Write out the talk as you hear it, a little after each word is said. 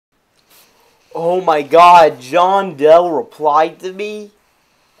Oh my god, John Doe replied to me?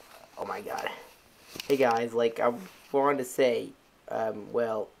 Oh my god. Hey guys, like, I wanted to say,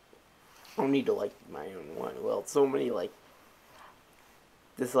 well, I don't need to like my own one. Well, so many, like,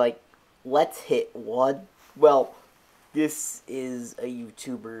 this, like, let's hit one. Well, this is a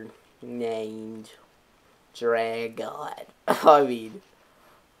YouTuber named Dragod. I mean,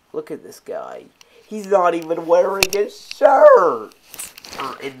 look at this guy. He's not even wearing a shirt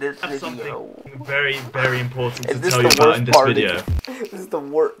in this video. Something very, very important to tell you about in this video. This is the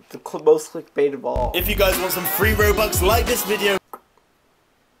most clickbait of all. If you guys want some free Robux, like this video.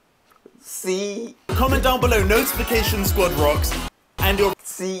 See? Comment down below, notification squad rocks, and you'll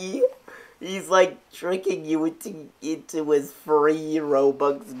see? He's like tricking you into his free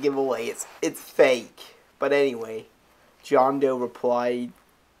Robux giveaway. It's fake. But anyway, John Doe replied.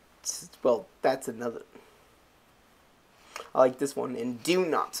 Well, that's another. I like this one. And do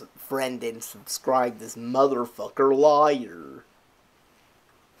not friend and subscribe this motherfucker liar.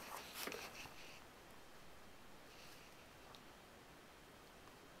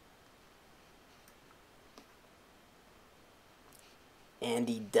 And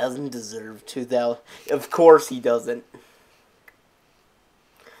he doesn't deserve 2,000. Of course he doesn't.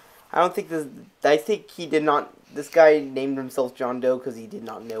 I don't think this. I think he did not. This guy named himself John Doe because he did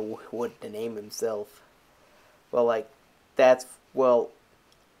not know what to name himself. Well, like, that's. Well,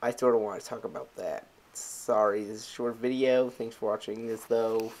 I sort of want to talk about that. Sorry, this is a short video. Thanks for watching this,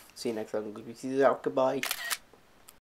 though. See you next time. Peace out. Goodbye.